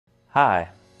Hi,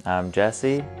 I'm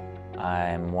Jesse.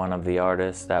 I'm one of the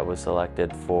artists that was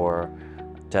selected for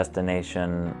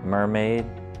Destination Mermaid,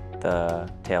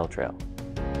 the Tail Trail.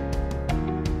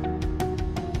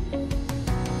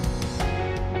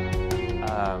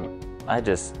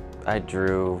 I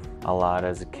drew a lot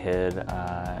as a kid,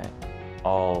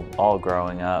 all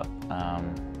growing up.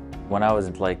 When I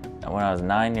was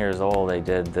 9 years old, I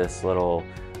did this little,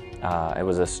 it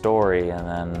was a story and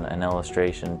then an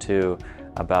illustration too,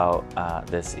 about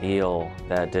this eel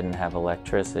that didn't have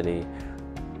electricity.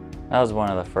 That was one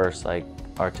of the first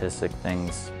artistic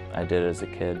things I did as a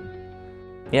kid.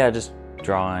 Yeah, just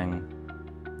drawing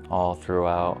all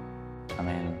throughout. I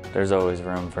mean, there's always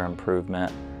room for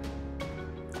improvement.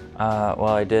 Well,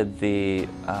 I did the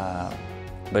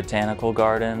botanical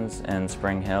gardens in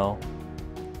Spring Hill.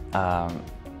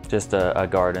 Just a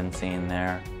garden scene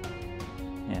there.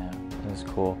 Yeah, it was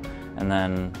cool. And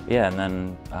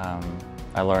then,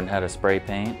 I learned how to spray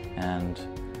paint and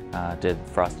did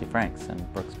Frosty Franks in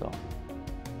Brooksville.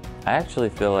 I actually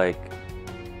feel like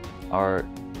art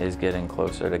is getting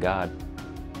closer to God.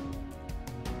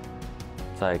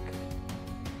 It's like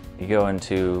you go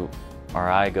into, or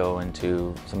I go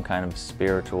into some kind of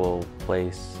spiritual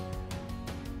place.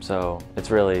 So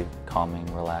it's really calming,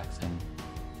 relaxing.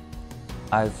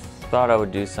 I thought I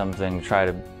would do something, try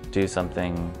to do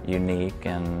something unique,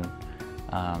 and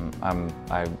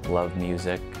I love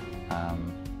music.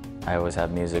 I always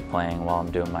have music playing while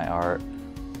I'm doing my art.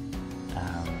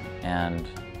 And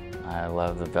I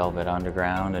love the Velvet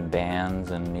Underground and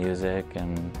bands and music,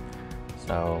 and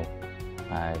so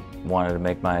I wanted to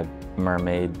make my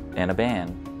mermaid in a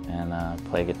band and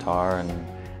play guitar and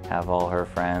have all her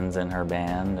friends in her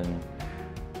band. And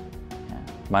yeah,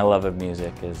 my love of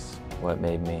music is what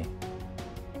made me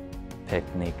pick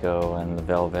Nico and the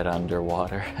Velvet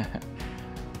Underwater.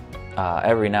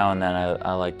 Every now and then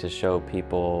I like to show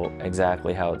people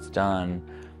exactly how it's done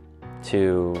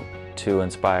to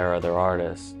inspire other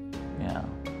artists, you know,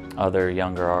 other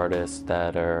younger artists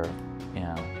that are, you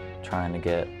know, trying to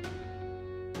get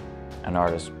an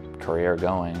artist's career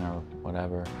going or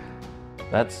whatever.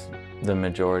 That's the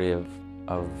majority of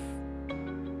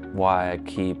why I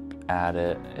keep at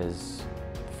it, is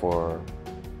for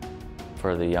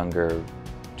the younger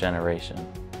generation.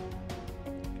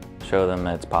 Show them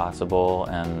it's possible,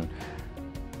 and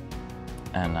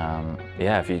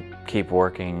yeah, if you keep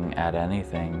working at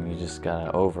anything, you just gotta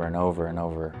over and over and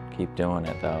over keep doing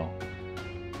it though.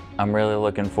 I'm really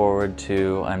looking forward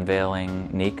to unveiling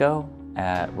Nico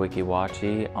at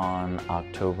Wachee on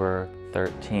October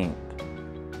 13th.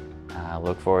 I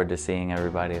look forward to seeing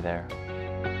everybody there.